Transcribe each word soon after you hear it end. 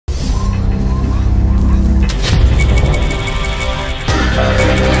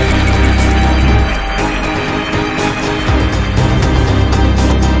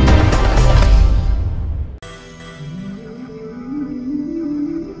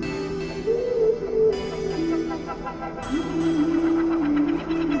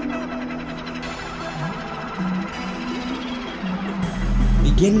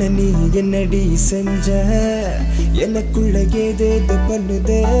என்ன நீ என்னடி செஞ்ச எனக்குள்ள ஏதேதோ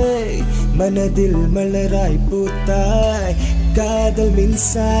பண்ணுதே மனதில் மலராய் பூத்தாய் காதல்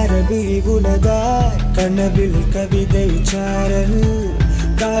மின்சார விழிவுனதாய் கனவில் கவிதை சாரல்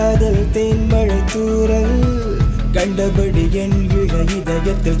காதல் தேன்மழை தூறல் கண்டபடி என்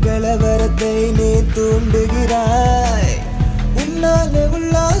இதயத்தில் கலவரத்தை நீ தூண்டுகிறாய் உன்னால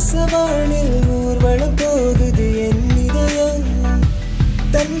உல்லாசவானில் ஊர்வலம் போகுது என் இதயம்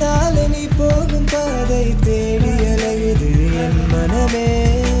தன்னால நீ போகும் பாதை தேடி அலையுது என் மனமே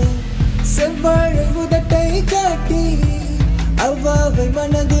செவ்வாழை உதட்டை காட்டி அவ்வாவை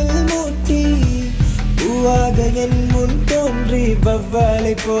மனதில் மூட்டி பூவாக என் முன் தோன்றி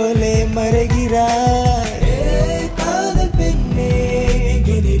வவ்வாலை போலே மறைகிறாய் காதல் பெண்ணே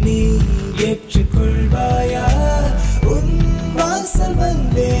இனி நீ ஏற்றுக்கொள்வாயா உன் வாசல்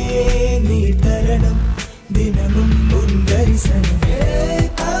வந்தே நீ தரணும் தினமும் உன் தரிசனமே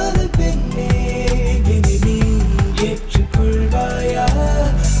காதல் பெண்ணே இனி நீ ஏற்றுக்கொள்வாயா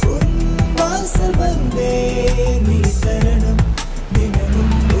உன் வாசல் வந்தே நீ தரணும்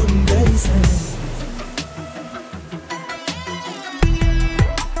தினமும் உன் தரிசனம்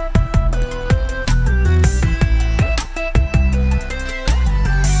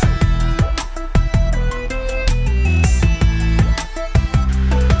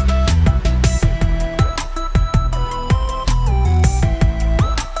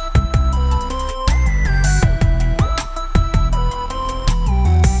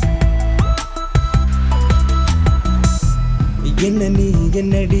என்ன நீ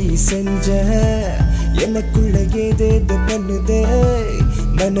என்னடி செஞ்ச எனக்குள்ள ஏதேதோ பண்ணுதே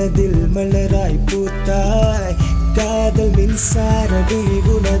மனதில் மலராய் பூத்தாய் காதல் மின்சார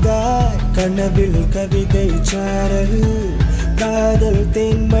விழிவுனதாய் கனவில் கவிதை சாரல் காதல்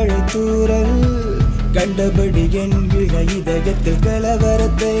தேன்மழை தூறல் கண்டபடி என் இதயத்தில்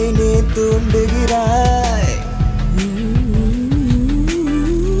கலவரத்தை நீ தூண்டுகிறாய்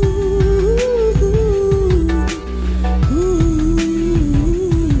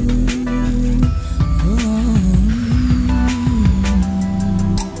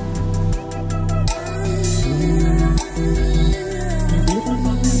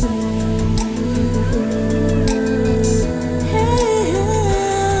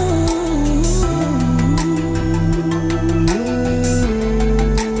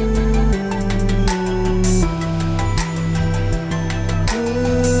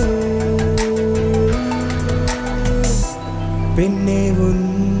பெண்ணே உன்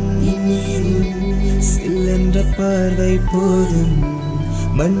சில்லென்ற பார்வை போதும்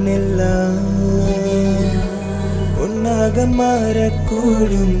மண்ணெல்லாம் ஒன்னாக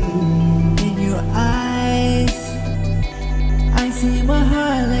மாறக்கூடும் In your eyes I see my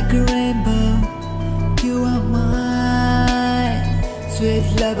heart like a rainbow You are mine Sweet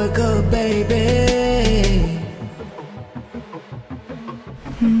lover girl baby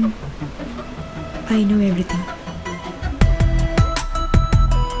I know everything.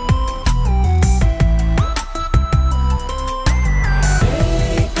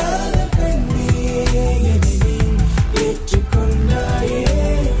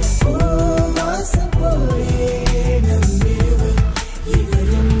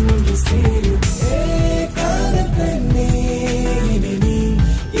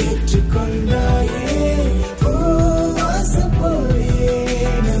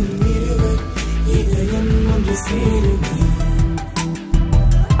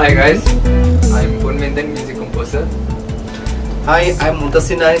 Hi guys, I'm Pon Venthan, music composer. Hi, I'm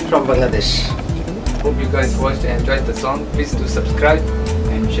Mutassinari from Bangladesh. Hope you guys watched and enjoyed the song. Please do subscribe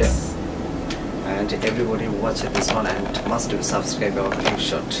and share. And everybody watch this one and must do subscribe our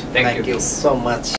Clipshot. Thank Thank you. you so much.